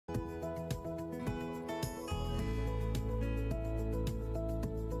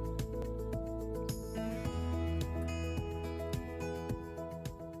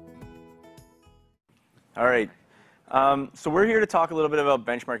All right. So we're here to talk a little bit about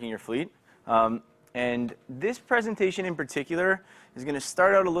benchmarking your fleet. And this presentation in particular is going to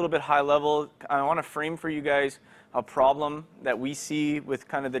start out a little bit high level. I want to frame for you guys a problem that we see with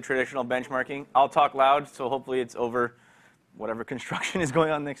kind of the traditional benchmarking. I'll talk loud, so hopefully it's over whatever construction is going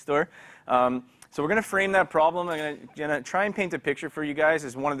on next door. So we're going to frame that problem. I'm going to try and paint a picture for you guys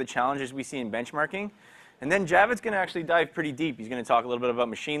as one of the challenges we see in benchmarking. And then Javed's going to actually dive pretty deep. He's going to talk a little bit about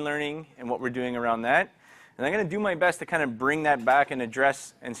machine learning and what we're doing around that. And I'm going to do my best to kind of bring that back and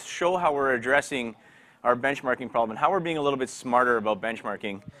address and show how we're addressing our benchmarking problem and how we're being a little bit smarter about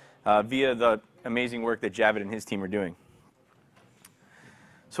benchmarking via the amazing work that Javed and his team are doing.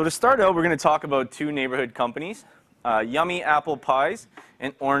 So to start out, we're going to talk about two neighborhood companies, Yummy Apple Pies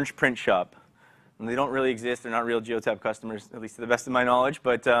and Orange Print Shop. And they don't really exist. They're not real Geotab customers, at least to the best of my knowledge.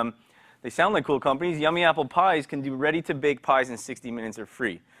 But they sound like cool companies. Yummy Apple Pies can do ready-to-bake pies in 60 minutes or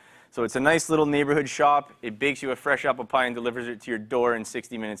free. So it's a nice little neighborhood shop. It bakes you a fresh apple pie and delivers it to your door in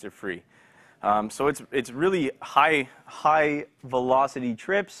 60 minutes or free. So it's really high velocity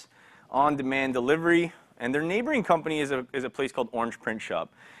trips, on-demand delivery. And their neighboring company is a place called Orange Print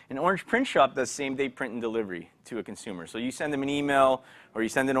Shop. And Orange Print Shop does same-day print and delivery to a consumer. So you send them an email or you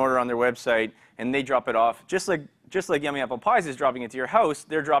send an order on their website, and they drop it off. Just like Yummy Apple Pies is dropping it to your house,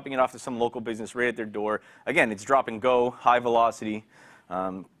 they're dropping it off to some local business right at their door. Again, it's drop and go, high velocity.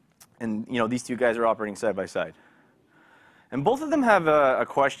 And these two guys are operating side by side. And both of them have a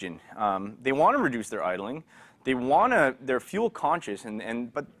question. They want to reduce their idling. They're fuel conscious,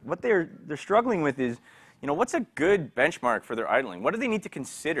 but what they're struggling with is, what's a good benchmark for their idling? What do they need to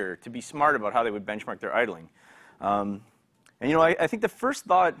consider to be smart about how they would benchmark their idling? I think the first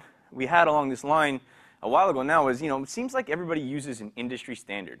thought we had along this line a while ago now is, it seems like everybody uses an industry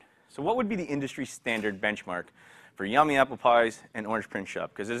standard. So what would be the industry standard benchmark for Yummy Apple Pies and Orange Print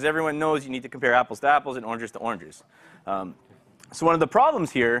Shop? Because as everyone knows, you need to compare apples to apples and oranges to oranges. So one of the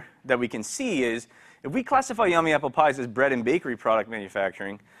problems here that we can see is, if we classify Yummy Apple Pies as bread and bakery product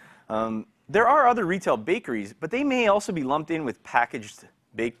manufacturing, there are other retail bakeries, but they may also be lumped in with packaged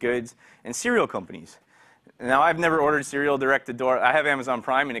baked goods and cereal companies. Now, I've never ordered cereal direct to door. I have Amazon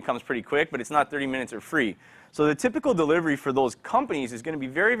Prime, and it comes pretty quick, but it's not 30 minutes or free. So the typical delivery for those companies is going to be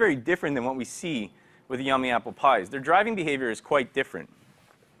very, very different than what we see with Yummy Apple Pies. Their driving behavior is quite different.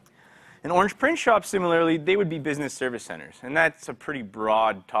 In Orange Print Shop, similarly, they would be business service centers. And that's a pretty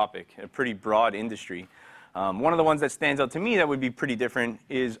broad topic, a pretty broad industry. One of the ones that stands out to me that would be pretty different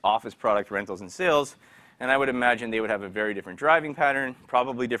is office product rentals and sales. And I would imagine they would have a very different driving pattern,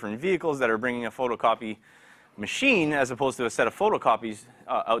 probably different vehicles that are bringing a photocopy machine as opposed to a set of photocopies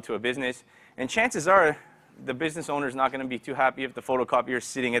out to a business. And chances are the business owner is not going to be too happy if the photocopier is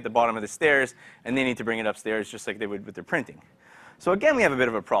sitting at the bottom of the stairs and they need to bring it upstairs just like they would with their printing. So again, we have a bit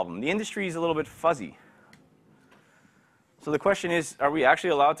of a problem. The industry is a little bit fuzzy. So the question is, are we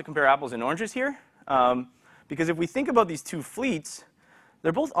actually allowed to compare apples and oranges here? Because if we think about these two fleets,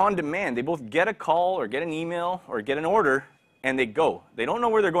 they're both on demand. They both get a call or get an email or get an order, and they go. They don't know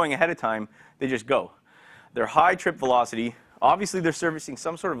where they're going ahead of time. They just go. They're high trip velocity. Obviously, they're servicing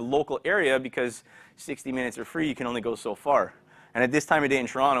some sort of local area because 60 minutes are free. You can only go so far. And at this time of day in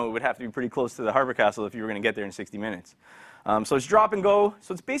Toronto, it would have to be pretty close to the Harbour Castle if you were going to get there in 60 minutes. So it's drop and go.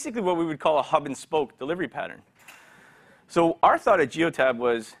 So it's basically what we would call a hub and spoke delivery pattern. So our thought at Geotab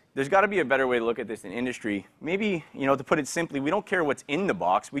was, there's got to be a better way to look at this in industry. Maybe, to put it simply, we don't care what's in the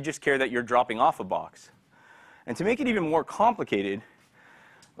box. We just care that you're dropping off a box. And to make it even more complicated,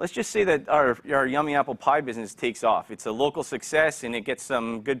 let's just say that our Yummy Apple Pie business takes off. It's a local success, and it gets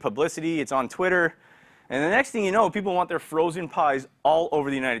some good publicity. It's on Twitter. And the next thing you know, people want their frozen pies all over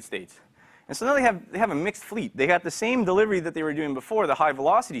the United States. And so now they have a mixed fleet. They got the same delivery that they were doing before, the high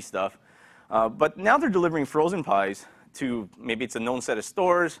velocity stuff. But now they're delivering frozen pies to maybe it's a known set of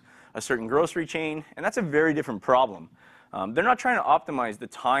stores, a certain grocery chain, and that's a very different problem. They're not trying to optimize the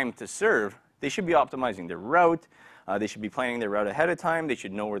time to serve. They should be optimizing their route. They should be planning their route ahead of time. They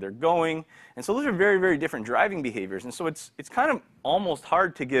should know where they're going. And so those are very, very different driving behaviors. And so it's kind of almost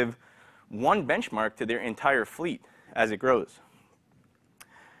hard to give one benchmark to their entire fleet as it grows.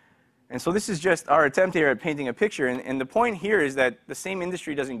 And so this is just our attempt here at painting a picture. And the point here is that the same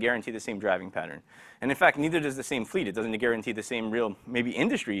industry doesn't guarantee the same driving pattern. And in fact, neither does the same fleet. It doesn't guarantee the same real, maybe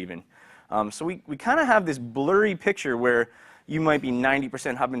industry even. So we kind of have this blurry picture where you might be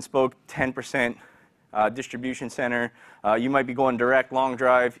 90% hub and spoke, 10% distribution center. You might be going direct, long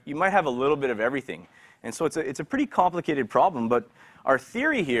drive. You might have a little bit of everything. And so it's a pretty complicated problem. But our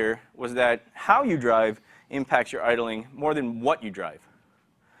theory here was that how you drive impacts your idling more than what you drive.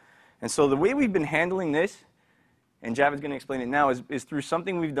 And so the way we've been handling this and Javid's going to explain it now, is through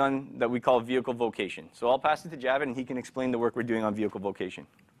something we've done that we call vehicle vocation. So I'll pass it to Javid, and he can explain the work we're doing on vehicle vocation.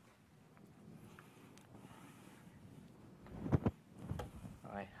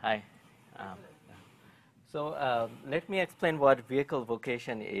 All right, hi. Let me explain what vehicle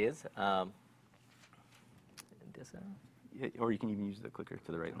vocation is. Or you can even use the clicker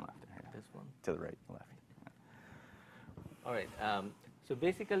to the right and left. This one? To the right and left. All right. So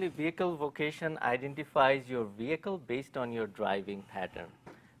basically, vehicle vocation identifies your vehicle based on your driving pattern.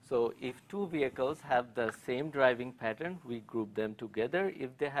 So if two vehicles have the same driving pattern, we group them together.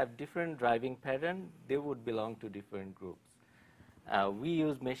 If they have different driving pattern, they would belong to different groups. We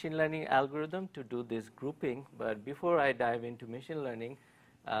use machine learning algorithm to do this grouping, but before I dive into machine learning,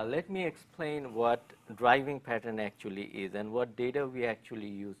 let me explain what driving pattern actually is and what data we actually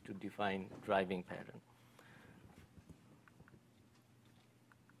use to define driving pattern.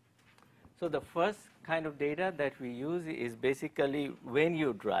 So the first kind of data that we use is basically when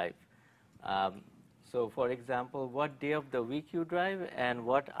you drive. So for example, what day of the week you drive and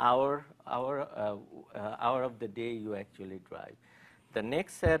what hour of the day you actually drive. The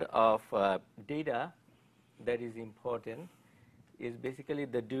next set of data that is important is basically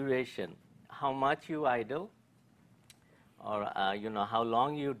the duration, how much you idle, or how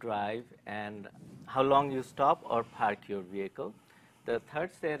long you drive and how long you stop or park your vehicle. The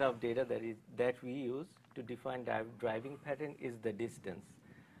third set of data that we use to define driving pattern is the distance.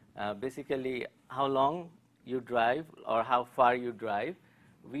 Basically, how long you drive or how far you drive.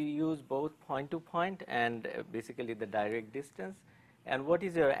 We use both point-to-point and basically the direct distance. And what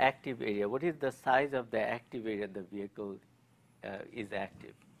is your active area? What is the size of the active area the vehicle is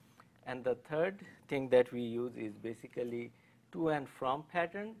active? And the third thing that we use is basically to and from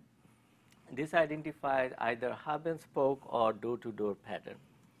pattern. This identifies either hub and spoke or door-to-door pattern.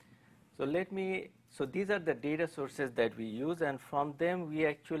 So these are the data sources that we use, and from them we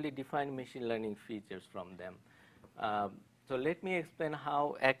actually define machine learning features from them. So let me explain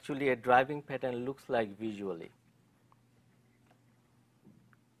how actually a driving pattern looks like visually.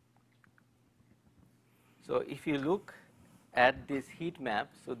 So if you look at this heat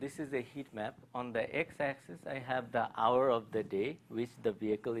map, so this is a heat map. On the x-axis, I have the hour of the day which the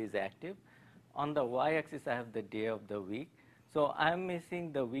vehicle is active. On the y-axis, I have the day of the week. So I'm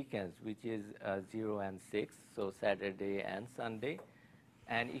missing the weekends, which is 0 and 6, so Saturday and Sunday.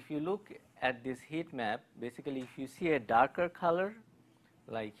 And if you look at this heat map, basically if you see a darker color,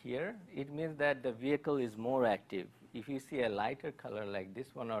 like here, it means that the vehicle is more active. If you see a lighter color like this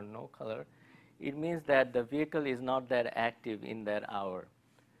one or no color, it means that the vehicle is not that active in that hour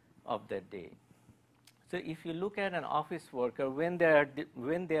of the day. So if you look at an office worker, when they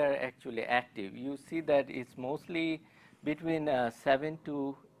are actually active, you see that it's mostly between 7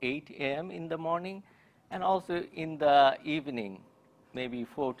 to 8 a.m. in the morning, and also in the evening, maybe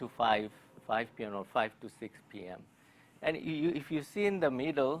 4 to 5 p.m. or 5 to 6 p.m. And if you see in the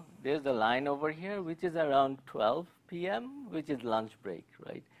middle, there's a line over here, which is around 12 p.m., which is lunch break,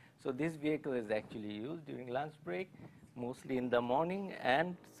 right? So this vehicle is actually used during lunch break, mostly in the morning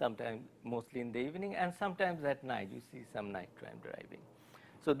and sometimes mostly in the evening, and sometimes at night. You see some nighttime driving.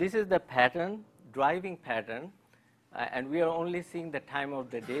 So this is the pattern, driving pattern, and we are only seeing the time of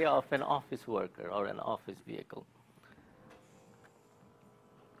the day of an office worker or an office vehicle.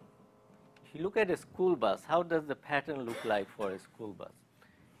 If you look at a school bus, how does the pattern look like for a school bus?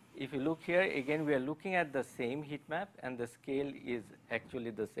 If you look here, again, we are looking at the same heat map, and the scale is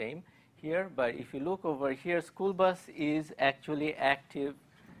actually the same here. But if you look over here, school bus is actually active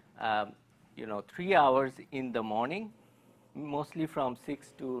 3 hours in the morning, mostly from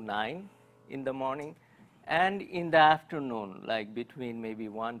 6 to 9 in the morning, and in the afternoon, like between maybe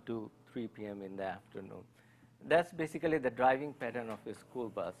 1 to 3 p.m. in the afternoon. That's basically the driving pattern of a school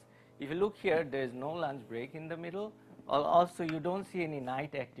bus. If you look here, there is no lunch break in the middle. Also, you don't see any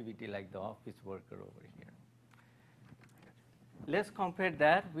night activity like the office worker over here. Let's compare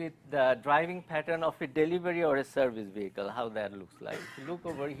that with the driving pattern of a delivery or a service vehicle, how that looks like. If you look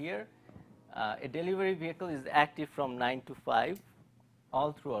over here, a delivery vehicle is active from 9 to 5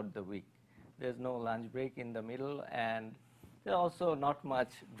 all throughout the week. There's no lunch break in the middle, and there's also not much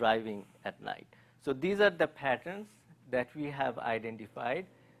driving at night. So these are the patterns that we have identified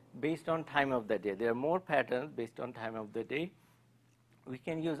based on time of the day. There are more patterns based on time of the day. We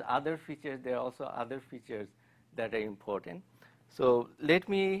can use other features. There are also other features that are important. So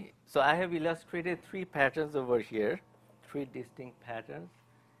I have illustrated 3 patterns over here, 3 distinct patterns,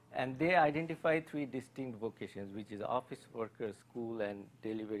 and they identify 3 distinct vocations, which is office worker, school, and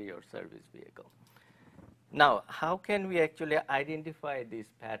delivery or service vehicle. Now, how can we actually identify these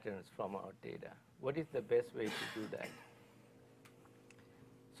patterns from our data? what is the best way to do that?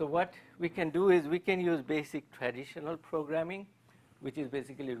 So what we can do is we can use basic traditional programming, which is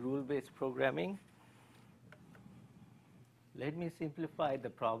basically rule-based programming. Let me simplify the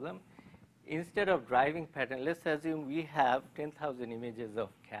problem. Instead of driving pattern, let's assume we have 10,000 images of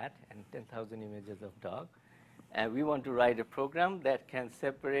cat and 10,000 images of dog, and we want to write a program that can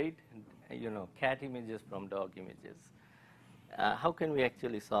separate, cat images from dog images. How can we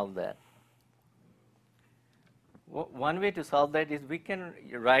actually solve that? One way to solve that is we can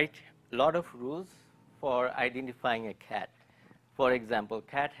write a lot of rules for identifying a cat. For example,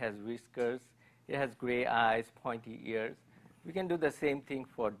 cat has whiskers, it has gray eyes, pointy ears. We can do the same thing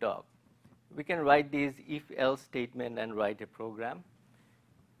for dog. We can write these if-else statement and write a program.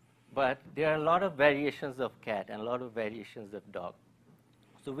 But there are a lot of variations of cat and a lot of variations of dog.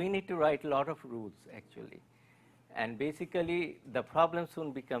 So we need to write a lot of rules, actually. And basically, the problem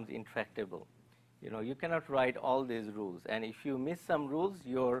soon becomes intractable. You cannot write all these rules. And if you miss some rules,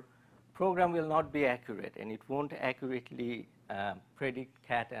 your program will not be accurate, and it won't accurately predict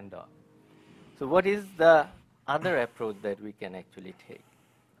cat and dog. So what is the other approach that we can actually take?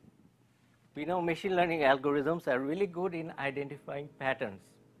 We know machine learning algorithms are really good in identifying patterns.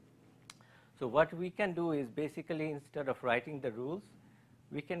 So what we can do is basically, instead of writing the rules,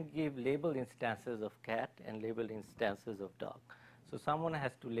 we can give label instances of cat and label instances of dog. So someone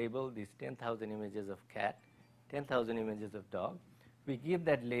has to label these 10,000 images of cat, 10,000 images of dog. We give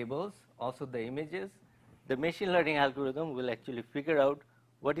that labels, also the images. The machine learning algorithm will actually figure out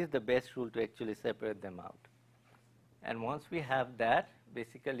what is the best rule to actually separate them out. And once we have that,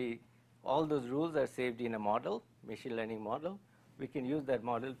 basically all those rules are saved in a model, machine learning model. We can use that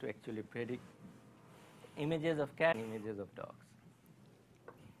model to actually predict images of cat and images of dogs.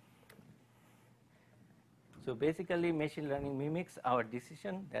 So basically, machine learning mimics our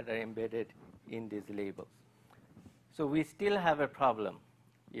decisions that are embedded in these labels. So we still have a problem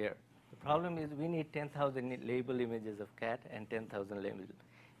here. The problem is we need 10,000 label images of cat and 10,000 label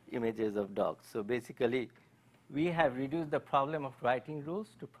images of dogs. So basically, we have reduced the problem of writing rules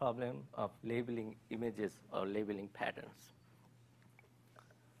to problem of labeling images or labeling patterns.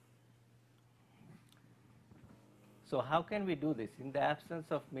 So how can we do this? In the absence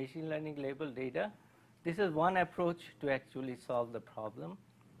of machine learning label data, this is one approach to actually solve the problem.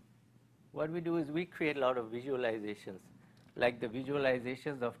 What we do is we create a lot of visualizations, like the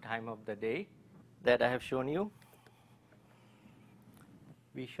visualizations of time of the day that I have shown you.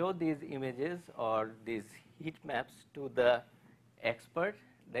 We show these images or these heat maps to the expert.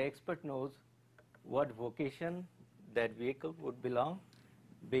 The expert knows what vocation that vehicle would belong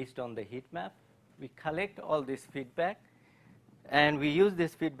based on the heat map. We collect all this feedback, and we use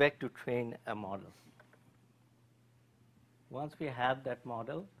this feedback to train a model. Once we have that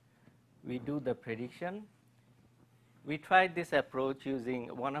model, we do the prediction. We tried this approach using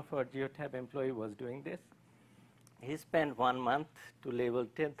one of our Geotab employee was doing this. He spent 1 month to label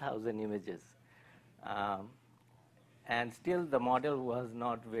 10,000 images. And still the model was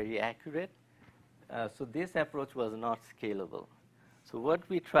not very accurate. So this approach was not scalable. So what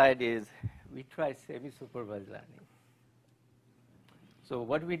we tried is we tried semi-supervised learning. So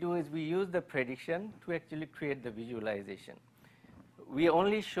what we do is we use the prediction to actually create the visualization. We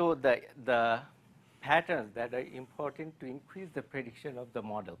only show the patterns that are important to increase the prediction of the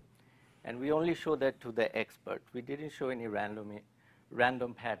model. And we only show that to the expert. We didn't show any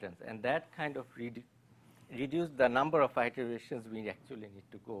random patterns. And that kind of reduced the number of iterations we actually need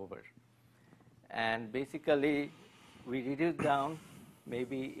to go over. And basically, we reduced down,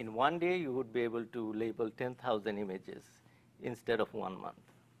 maybe in 1 day, you would be able to label 10,000 images instead of 1 month.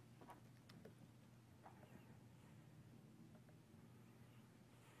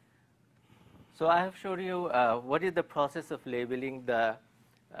 So I have showed you what is the process of labeling the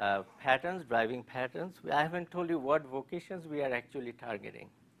patterns, driving patterns. I haven't told you what vocations we are actually targeting.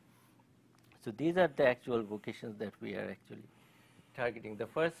 So these are the actual vocations that we are actually targeting. The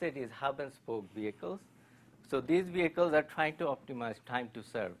first set is hub and spoke vehicles. So these vehicles are trying to optimize time to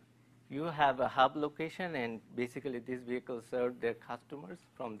serve. You have a hub location, and basically these vehicles serve their customers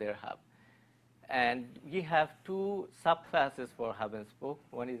from their hub. And we have 2 subclasses for hub and spoke.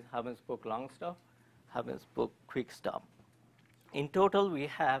 One is hub and spoke long stop, hub and spoke quick stop. In total, we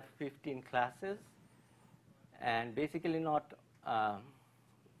have 15 classes. And basically not, I'll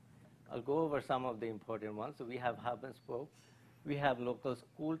go over some of the important ones. So we have hub and spoke. We have local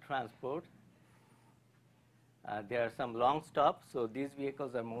school transport. There are some long stops. So these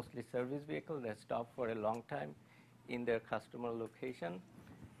vehicles are mostly service vehicles that stop for a long time in their customer location.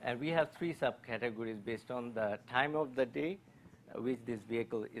 And we have 3 subcategories based on the time of the day, which this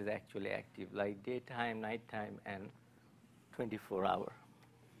vehicle is actually active, like daytime, nighttime, and 24-hour.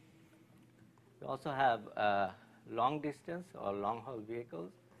 We also have long distance or long haul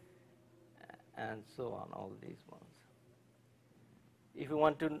vehicles, and so on, all these ones. If you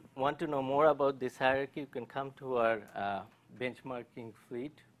want to know more about this hierarchy, you can come to our benchmarking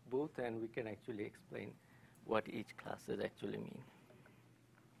fleet booth, and we can actually explain what each classes actually mean.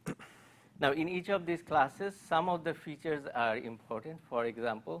 Now, in each of these classes, some of the features are important. For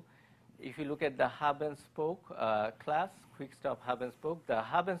example, if you look at the hub and spoke class, quick stop hub and spoke, the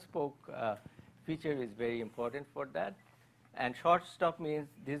hub and spoke feature is very important for that. And short stop means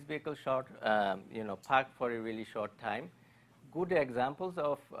this vehicle parked for a really short time. Good examples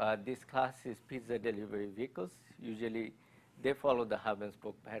of this class is pizza delivery vehicles. Usually, they follow the hub and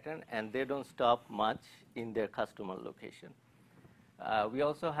spoke pattern, and they don't stop much in their customer location. We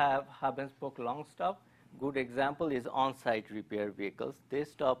also have hub and spoke long stop. Good example is on-site repair vehicles. They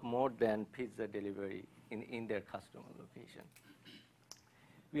stop more than pizza delivery in their customer location.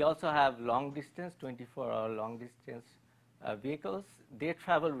 We also have long distance, 24-hour long distance vehicles. They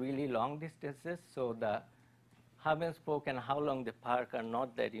travel really long distances, so the hub and spoke and how long they park are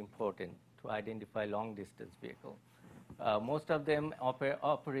not that important to identify long distance vehicle. Most of them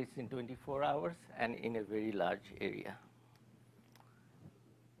operates in 24 hours and in a very large area.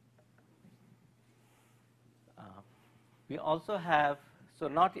 We also have, so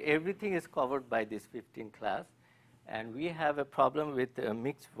not everything is covered by this 15 class, and we have a problem with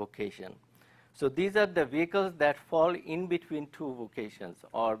mixed vocation. So these are the vehicles that fall in between two vocations,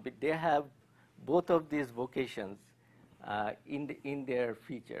 or they have both of these vocations in their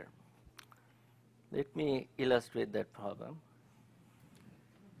feature. Let me illustrate that problem.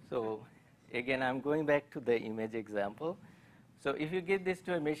 So again, I'm going back to the image example. So if you give this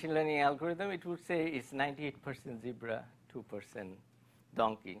to a machine learning algorithm, it would say it's 98% zebra, 2%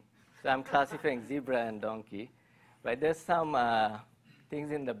 donkey. So I'm classifying zebra and donkey. But there's some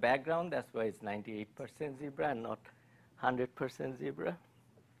things in the background. That's why it's 98% zebra and not 100% zebra.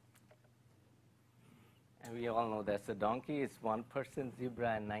 And we all know that's a donkey. It's 1%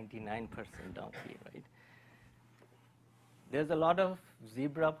 zebra and 99% donkey, right? There's a lot of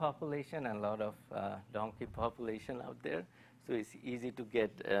zebra population and a lot of donkey population out there. So it's easy to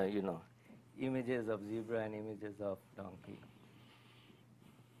get, images of zebra and images of donkey.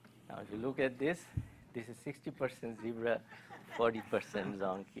 Now, if you look at this is 60% zebra, 40%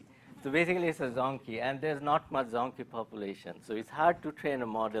 donkey. So basically, it's a donkey, and there's not much donkey population. So it's hard to train a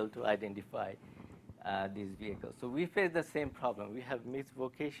model to identify these vehicles. So we face the same problem. We have mixed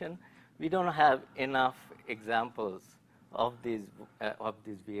vocation. We don't have enough examples of these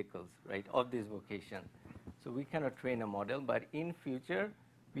vehicles, right, of this vocation. So we cannot train a model, but in future,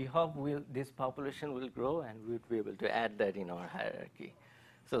 we hope this population will grow, and we'll be able to add that in our hierarchy.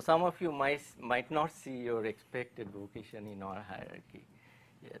 So some of you might not see your expected vocation in our hierarchy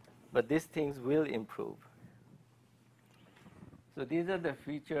yet, but these things will improve. So these are the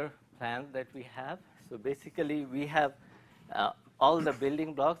future plans that we have. So basically, we have all the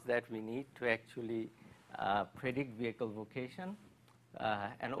building blocks that we need to actually predict vehicle vocation.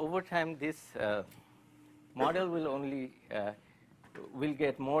 And over time, this model will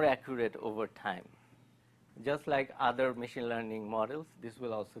get more accurate over time. Just like other machine learning models, this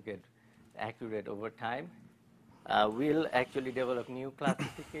will also get accurate over time. We'll actually develop new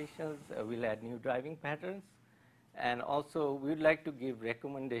classifications. We'll add new driving patterns. And also, we'd like to give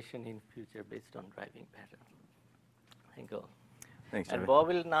recommendation in future based on driving pattern. Thank you. Thanks, And David. Bob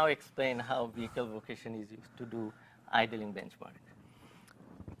will now explain how vehicle vocation is used to do idling benchmark.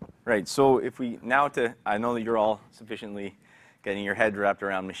 Right. So if we I know that you're all sufficiently getting your head wrapped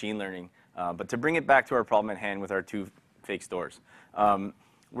around machine learning, but to bring it back to our problem at hand with our two fake stores,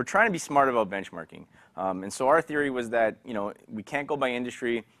 we're trying to be smart about benchmarking. And so our theory was that we can't go by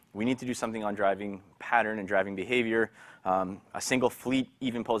industry. We need to do something on driving pattern and driving behavior. A single fleet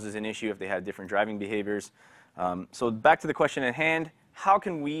even poses an issue if they had different driving behaviors. So back to the question at hand, how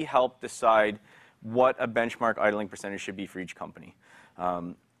can we help decide what a benchmark idling percentage should be for each company?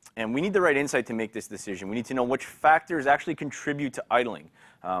 And we need the right insight to make this decision. We need to know which factors actually contribute to idling.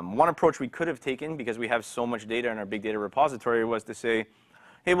 One approach we could have taken, because we have so much data in our big data repository, was to say,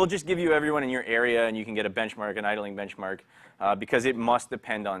 hey, we'll just give you everyone in your area, and you can get a benchmark, an idling benchmark, because it must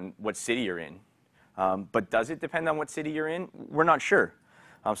depend on what city you're in. But does it depend on what city you're in? We're not sure.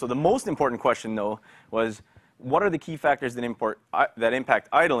 So the most important question, though, was what are the key factors that impact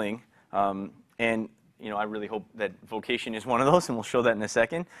idling? And I really hope that vocation is one of those, and we'll show that in a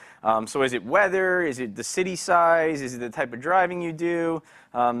second. So is it weather? Is it the city size? Is it the type of driving you do?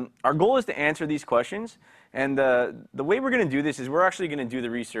 Our goal is to answer these questions. And the way we're going to do this is we're actually going to do the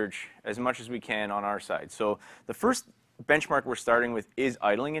research as much as we can on our side. So the first benchmark we're starting with is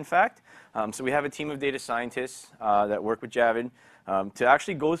idling, in fact. So we have a team of data scientists that work with Javid to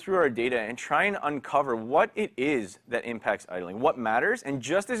actually go through our data and try and uncover what it is that impacts idling, what matters, and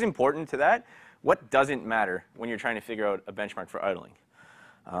just as important to that, what doesn't matter when you're trying to figure out a benchmark for idling.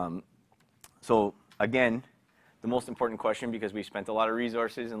 So again, the most important question, because we've spent a lot of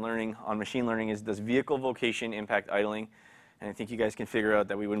resources and learning on machine learning, is does vehicle vocation impact idling? And I think you guys can figure out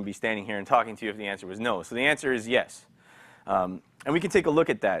that we wouldn't be standing here and talking to you if the answer was no. So the answer is yes. And we can take a look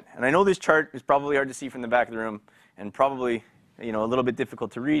at that. And I know this chart is probably hard to see from the back of the room and probably a little bit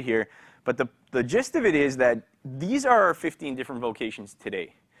difficult to read here. But the gist of it is that these are our 15 different vocations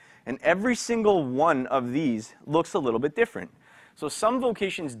today. And every single one of these looks a little bit different. So some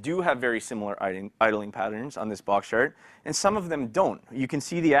vocations do have very similar idling patterns on this box chart, and some of them don't. You can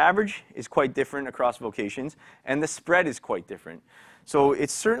see the average is quite different across vocations, and the spread is quite different. So it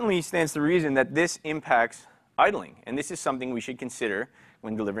certainly stands to reason that this impacts idling, and this is something we should consider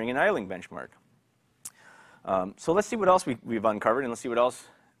when delivering an idling benchmark. So let's see what else we've uncovered, and let's see what else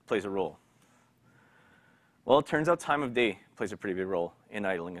plays a role. Well, it turns out time of day plays a pretty big role in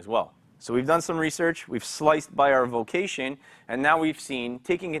idling as well. So we've done some research, we've sliced by our vocation, and now we've seen,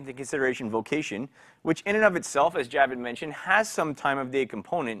 taking into consideration vocation, which in and of itself, as Javid mentioned, has some time of day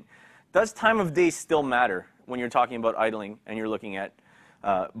component. Does time of day still matter when you're talking about idling and you're looking at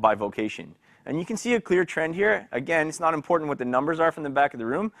by vocation? And you can see a clear trend here. Again, it's not important what the numbers are from the back of the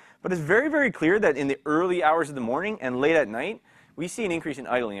room, but it's very, very clear that in the early hours of the morning and late at night, we see an increase in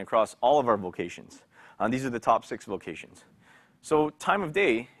idling across all of our vocations. These are the top 6 vocations. So time of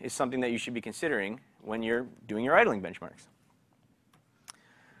day is something that you should be considering when you're doing your idling benchmarks.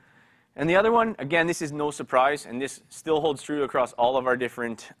 And the other one, again, this is no surprise, and this still holds true across all of our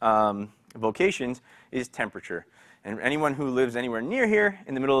different vocations, is temperature. And anyone who lives anywhere near here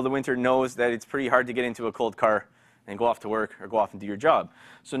in the middle of the winter knows that it's pretty hard to get into a cold car and go off to work or go off and do your job.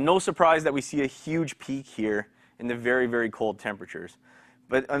 So no surprise that we see a huge peak here in the very, very cold temperatures.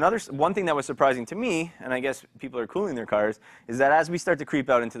 But one thing that was surprising to me, and I guess people are cooling their cars, is that as we start to creep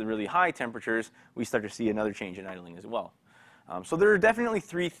out into the really high temperatures, we start to see another change in idling as well. So there are definitely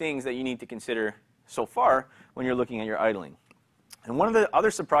 3 things that you need to consider so far when you're looking at your idling. And one of the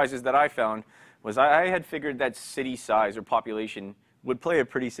other surprises that I found was I had figured that city size or population would play a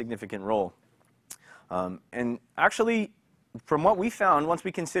pretty significant role. And actually, from what we found, once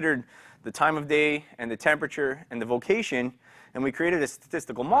we considered the time of day and the temperature and the vocation, and we created a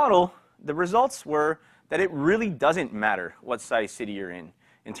statistical model, the results were that it really doesn't matter what size city you're in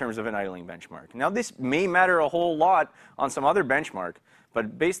terms of an idling benchmark. Now, this may matter a whole lot on some other benchmark,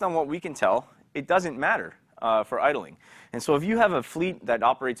 but based on what we can tell, it doesn't matter for idling. And so if you have a fleet that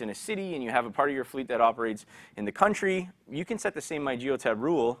operates in a city and you have a part of your fleet that operates in the country, you can set the same Geotab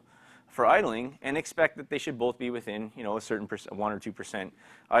rule for idling and expect that they should both be within a certain 1 or 2%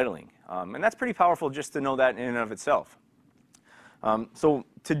 idling. And that's pretty powerful just to know that in and of itself. So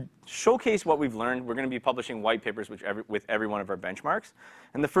to showcase what we've learned, we're going to be publishing white papers with every one of our benchmarks.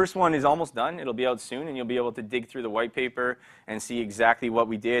 And the first one is almost done. It'll be out soon, and you'll be able to dig through the white paper and see exactly what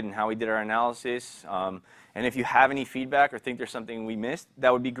we did and how we did our analysis. And if you have any feedback or think there's something we missed,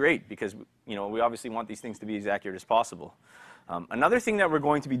 that would be great, because we obviously want these things to be as accurate as possible. Another thing that we're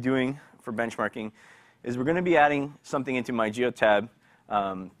going to be doing for benchmarking is we're going to be adding something into my Geotab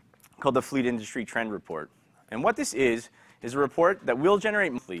called the Fleet Industry Trend Report. And what this is a report that we'll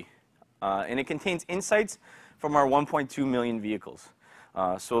generate monthly, and it contains insights from our 1.2 million vehicles.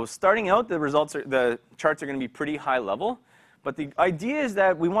 So starting out, the charts are going to be pretty high level, but the idea is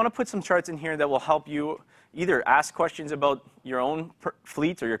that we want to put some charts in here that will help you either ask questions about your own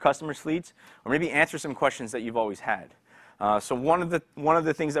fleets or your customers' fleets, or maybe answer some questions that you've always had. So one of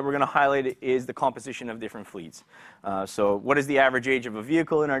the things that we're going to highlight is the composition of different fleets. So what is the average age of a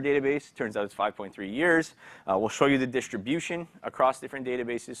vehicle in our database? Turns out it's 5.3 years. We'll show you the distribution across different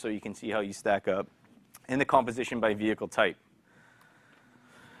databases so you can see how you stack up, and the composition by vehicle type.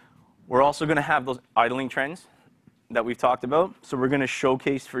 We're also going to have those idling trends that we've talked about. So we're going to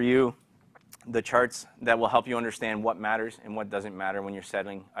showcase for you the charts that will help you understand what matters and what doesn't matter when you're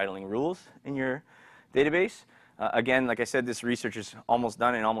setting idling rules in your database. Again, like I said, this research is almost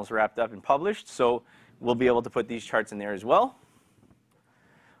done and almost wrapped up and published, so we'll be able to put these charts in there as well.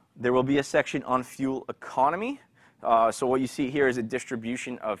 There will be a section on fuel economy, So what you see here is a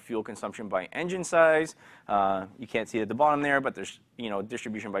distribution of fuel consumption by engine size. You can't see it at the bottom there, but there's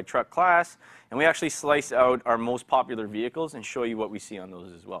distribution by truck class. And we actually slice out our most popular vehicles and show you what we see on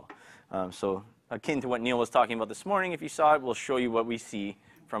those as well. So akin to what Neil was talking about this morning, if you saw it, we'll show you what we see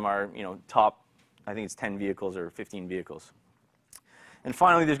from our top, I think it's 10 vehicles or 15 vehicles. And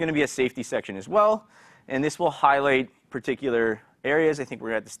finally, there's going to be a safety section as well. And this will highlight particular areas. I think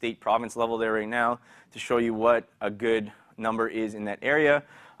we're at the state province level there right now to show you what a good number is in that area,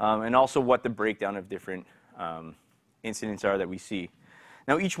 and also what the breakdown of different incidents are that we see.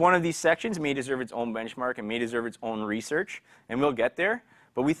 Now, each one of these sections may deserve its own benchmark and may deserve its own research, and we'll get there.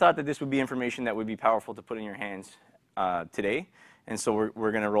 But we thought that this would be information that would be powerful to put in your hands today. And so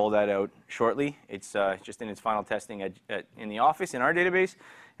we're going to roll that out shortly. It's just in its final testing in the office in our database,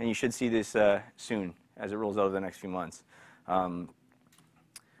 and you should see this soon as it rolls out over the next few months.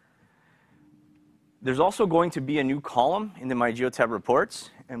 There's also going to be a new column in the My Geotab reports,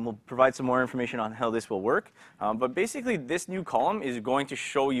 and we'll provide some more information on how this will work. But basically, this new column is going to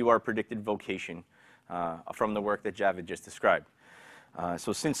show you our predicted vocation from the work that Javid just described.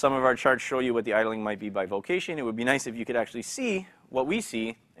 So since some of our charts show you what the idling might be by vocation, it would be nice if you could actually see what we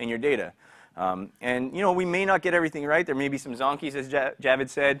see in your data. And we may not get everything right. There may be some zonkies, as Javid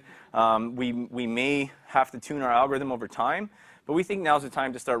said. We may have to tune our algorithm over time. But we think now's the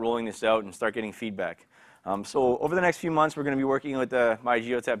time to start rolling this out and start getting feedback. So over the next few months, we're going to be working with the My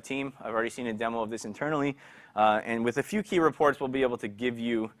Geotab team. I've already seen a demo of this internally. And with a few key reports, we'll be able to give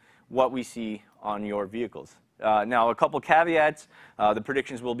you what we see on your vehicles. Now, a couple caveats. The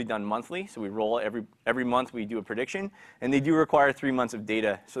predictions will be done monthly. So we roll every month, we do a prediction. And they do require 3 months of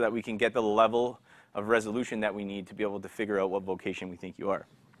data so that we can get the level of resolution that we need to be able to figure out what vocation we think you are.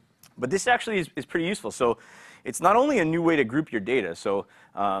 But this actually is pretty useful. So it's not only a new way to group your data. So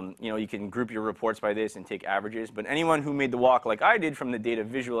you can group your reports by this and take averages. But anyone who made the walk like I did from the data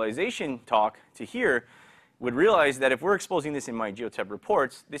visualization talk to here would realize that if we're exposing this in My Geotab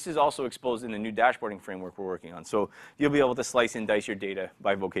reports, this is also exposed in the new dashboarding framework we're working on. So you'll be able to slice and dice your data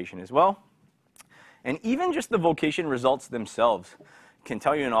by vocation as well. And even just the vocation results themselves can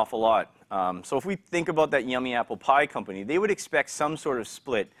tell you an awful lot. So if we think about that Yummy Apple Pie company, they would expect some sort of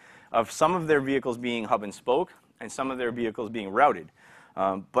split of some of their vehicles being hub and spoke and some of their vehicles being routed.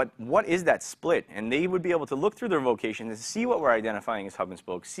 But what is that split? And they would be able to look through their vocations and see what we're identifying as hub and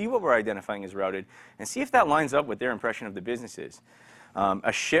spoke, see what we're identifying as routed, and see if that lines up with their impression of the business is.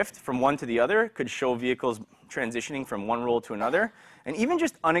 A shift from one to the other could show vehicles transitioning from one role to another, and even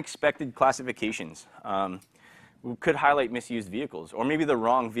just unexpected classifications could highlight misused vehicles, or maybe the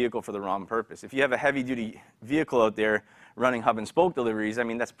wrong vehicle for the wrong purpose. If you have a heavy-duty vehicle out there running hub and spoke deliveries, I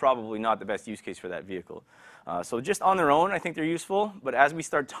mean, that's probably not the best use case for that vehicle. So just on their own, I think they're useful. But as we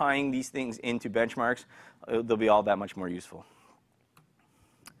start tying these things into benchmarks, they'll be all that much more useful.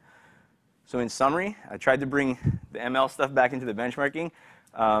 So in summary, I tried to bring the ML stuff back into the benchmarking.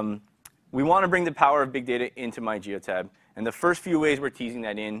 We want to bring the power of big data into My Geotab. And the first few ways we're teasing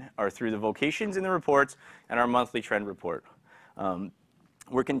that in are through the vocations in the reports and our monthly trend report.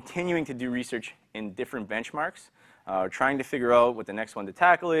 We're continuing to do research in different benchmarks, trying to figure out what the next one to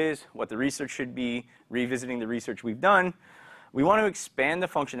tackle is, what the research should be, revisiting the research we've done. We want to expand the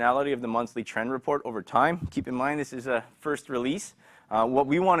functionality of the monthly trend report over time. Keep in mind, this is a first release. What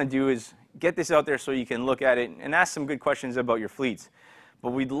we want to do is get this out there so you can look at it and ask some good questions about your fleets.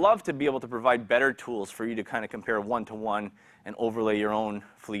 But we'd love to be able to provide better tools for you to kind of compare one-to-one and overlay your own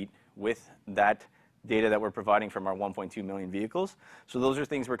fleet with that data that we're providing from our 1.2 million vehicles. So those are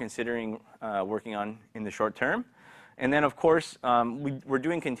things we're considering working on in the short term. And then, of course, we're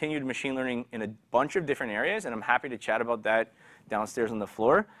doing continued machine learning in a bunch of different areas, and I'm happy to chat about that downstairs on the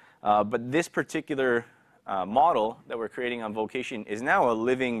floor. But this particular model that we're creating on vocation is now a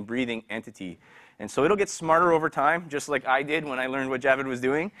living, breathing entity. And so it'll get smarter over time, just like I did when I learned what Javid was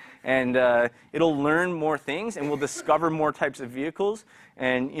doing. And it'll learn more things, and we'll discover more types of vehicles.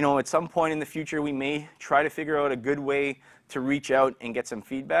 And at some point in the future, we may try to figure out a good way to reach out and get some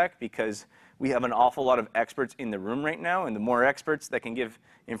feedback, because we have an awful lot of experts in the room right now. And the more experts that can give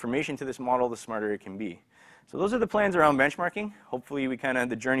information to this model, the smarter it can be. So those are the plans around benchmarking. Hopefully,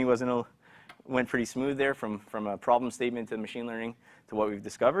 the journey went pretty smooth there from a problem statement to machine learning to what we've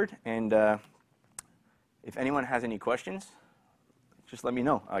discovered. And if anyone has any questions, just let me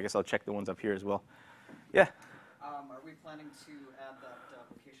know. I guess I'll check the ones up here as well. Yeah? Are we planning to add that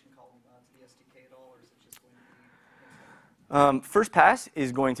vocation column to the SDK at all, or is it just going to be? First pass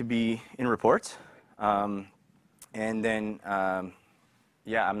is going to be in reports. And then,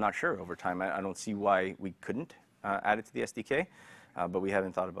 yeah, I'm not sure over time. I don't see why we couldn't add it to the SDK, but we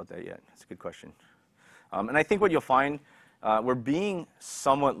haven't thought about that yet. That's a good question. And I think what you'll find, we're being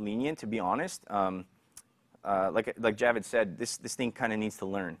somewhat lenient, to be honest. Like Javid said, this thing kind of needs to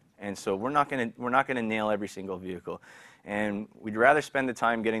learn, and so we're not gonna nail every single vehicle, and we'd rather spend the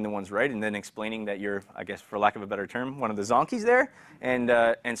time getting the ones right and then explaining that you're, I guess, for lack of a better term, one of the zonkies there,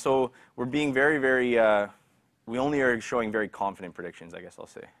 and so we're being very, very. We only are showing very confident predictions, I guess I'll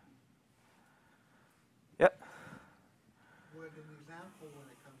say. Yep. Would an example when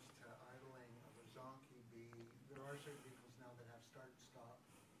it comes to idling of a zonky be, there are certain vehicles now that have start-stop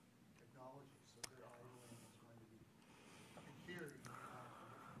technology, so their idling is going to be, in theory,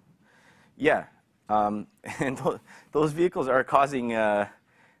 Yeah, and those vehicles are causing not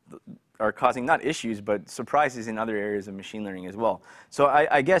issues, but surprises in other areas of machine learning as well. So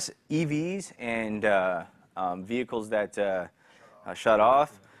I guess EVs and vehicles that shut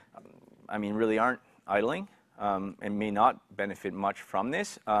off, I mean, really aren't idling and may not benefit much from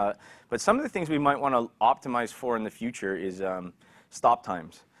this. But some of the things we might want to optimize for in the future is stop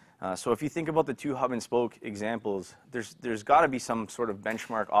times. So if you think about the two hub and spoke examples, there's got to be some sort of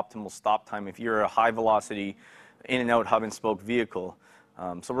benchmark optimal stop time if you're a high velocity in and out hub and spoke vehicle.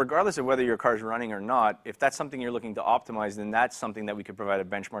 So regardless of whether your car is running or not, if that's something you're looking to optimize, then that's something that we could provide a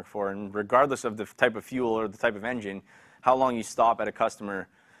benchmark for. And regardless of the type of fuel or the type of engine, how long you stop at a customer,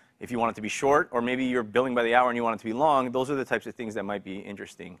 if you want it to be short, or maybe you're billing by the hour and you want it to be long, those are the types of things that might be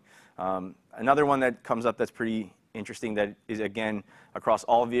interesting. Another one that comes up that's pretty interesting that is, again, across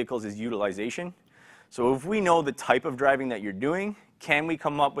all vehicles is utilization. So if we know the type of driving that you're doing, can we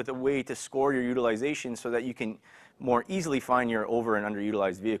come up with a way to score your utilization so that you can more easily find your over and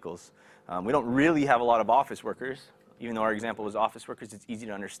underutilized vehicles? We don't really have a lot of office workers. Even though our example was office workers, it's easy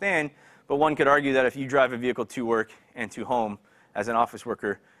to understand. But one could argue that if you drive a vehicle to work and to home as an office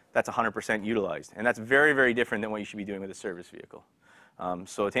worker, that's 100% utilized. And that's very, very different than what you should be doing with a service vehicle.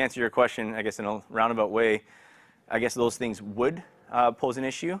 So to answer your question, I guess in a roundabout way, I guess those things would pose an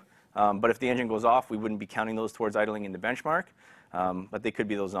issue. But if the engine goes off, we wouldn't be counting those towards idling in the benchmark. But they could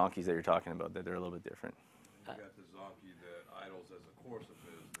be those zonkies that you're talking about, that they're a little bit different. You got the zonky that idles as a course of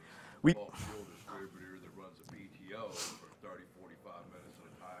business. We- Bulk fuel distributor that runs a PTO for 30, 45 minutes at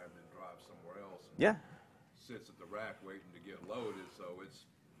a time, then drives somewhere else. And Yeah. sits at the rack waiting to get loaded, so it's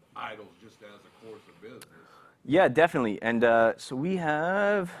idles just as a course of business. Yeah, definitely. And so we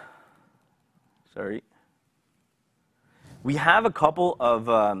have, we have a couple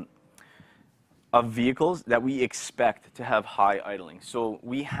of vehicles that we expect to have high idling. So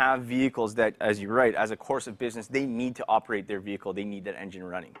we have vehicles that, as you're right, as a course of business, they need to operate their vehicle. They need that engine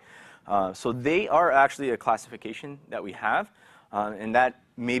running. So they are actually a classification that we have, and that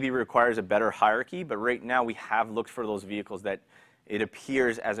maybe requires a better hierarchy. But right now, we have looked for those vehicles that it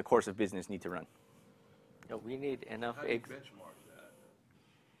appears as a course of business need to run. No, we need enough How do you eggs. benchmark that?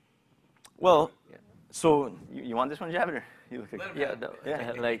 Well, Yeah. so you want this one, Javid? Or you look like, Yeah,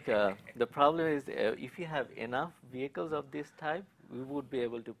 the problem is if you have enough vehicles of this type, we would be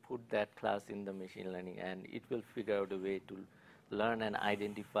able to put that class in the machine learning, and it will figure out a way to learn and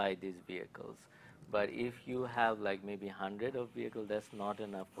identify these vehicles. But if you have like maybe 100 of vehicles, that's not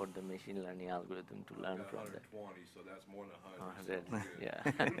enough for the machine learning algorithm to learn Got from that. 120, so that's more than 100. 100, So yeah.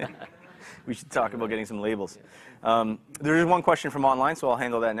 we should talk about getting some labels. There is one question from online, so I'll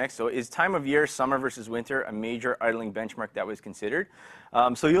handle that next. So is time of year, summer versus winter, a major idling benchmark that was considered?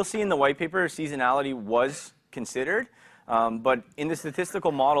 So you'll see in the white paper, seasonality was considered. But in the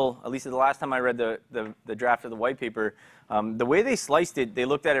statistical model, at least the last time I read the draft of the white paper, the way they sliced it, they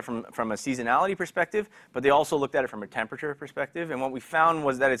looked at it from a seasonality perspective, but they also looked at it from a temperature perspective. And what we found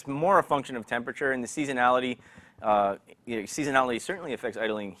was that it's more a function of temperature, and the seasonality, seasonality certainly affects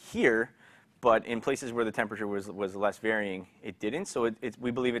idling here, but in places where the temperature was less varying, it didn't. So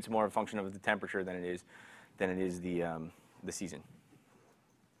we believe it's more a function of the temperature than it is the season.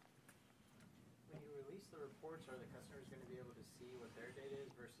 When you release the reports, are the customers going to be able to see what their data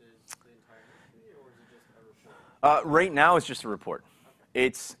is versus the entire industry, or is it just a report? Right now, it's just a report. Okay.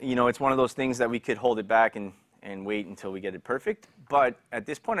 It's one of those things that we could hold it back and wait until we get it perfect. But at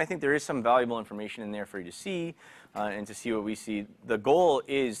this point, I think there is some valuable information in there for you to see and to see what we see. The goal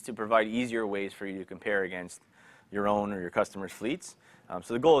is to provide easier ways for you to compare against your own or your customers' fleets.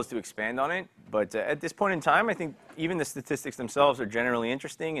 So the goal is to expand on it. But at this point in time, I think even the statistics themselves are generally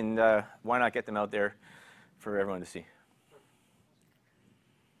interesting, and why not get them out there for everyone to see?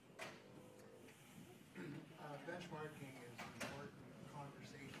 benchmarking is an important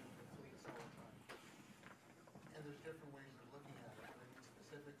conversation for fleets all the time. And there's different ways of looking at it. What I mean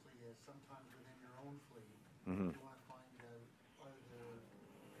specifically is sometimes within your own fleet, you want to find out are there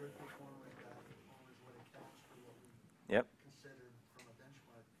good performers, bad performers, what accounts for what we Yep. considered from a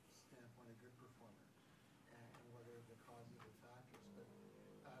benchmark standpoint a good performer.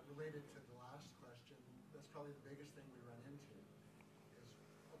 related to the last question, that's probably the biggest thing we run into is,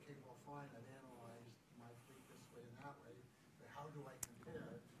 okay, well, fine, I've analyzed my fleet this way and that way, but how do I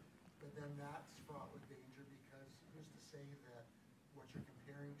compare? But then that's fraught with danger because who's to say that what you're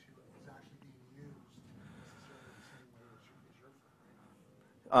comparing to is actually being used necessarily the same way as your fleet?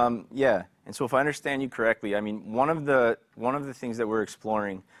 Yeah, and so if I understand you correctly, I mean, one of the things that we're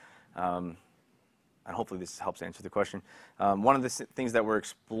exploring, and hopefully this helps answer the question, one of the things that we're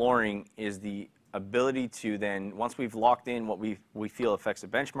exploring is the ability to then, once we've locked in what we feel affects a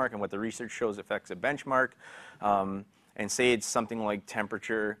benchmark and what the research shows affects a benchmark, and say it's something like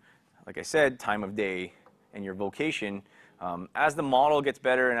temperature, like I said, time of day, and your vocation, as the model gets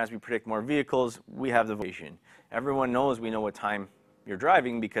better and as we predict more vehicles, we have the vocation. Everyone knows we know what time you're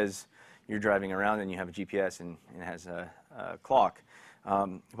driving because you're driving around and you have a GPS and it has a clock.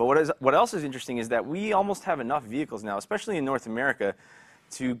 But what else is interesting is that we almost have enough vehicles now, especially in North America,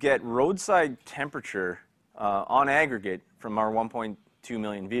 to get roadside temperature on aggregate from our 1.2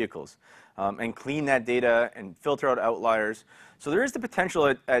 million vehicles and clean that data and filter out outliers. So there is the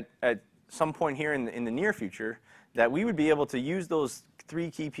potential at some point here in the near future that we would be able to use those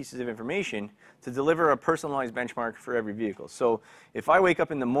 3 key pieces of information to deliver a personalized benchmark for every vehicle. So if I wake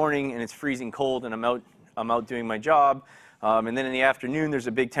up in the morning and it's freezing cold and I'm out doing my job, and then in the afternoon there's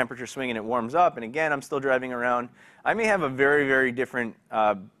a big temperature swing and it warms up, and again I'm still driving around, I may have a very, very different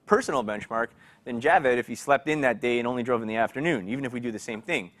personal benchmark than Javed if he slept in that day and only drove in the afternoon, even if we do the same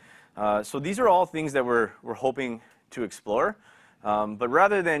thing. So these are all things that we're hoping to explore. But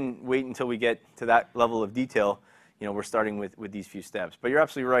rather than wait until we get to that level of detail, we're starting with these few steps. But you're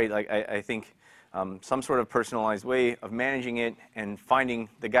absolutely right. Like, I think some sort of personalized way of managing it and finding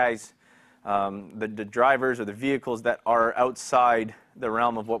the guys, the drivers or the vehicles that are outside the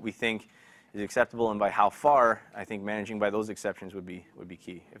realm of what we think is acceptable and by how far, I think managing by those exceptions would be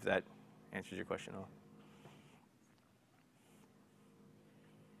key, if that answers your question at all.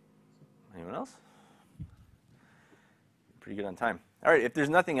 Anyone else? Pretty good on time. All right, if there's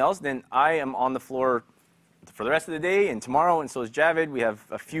nothing else, then I am on the floor for the rest of the day and tomorrow, and so is Javed. We have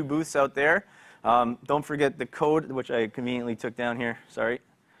a few booths out there. Don't forget the code, which I conveniently took down here. Sorry.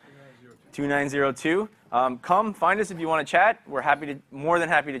 2902. Come find us if you want to chat. We're more than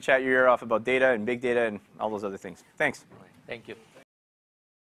happy to chat your ear off about data and big data and all those other things. Thanks. Thank you.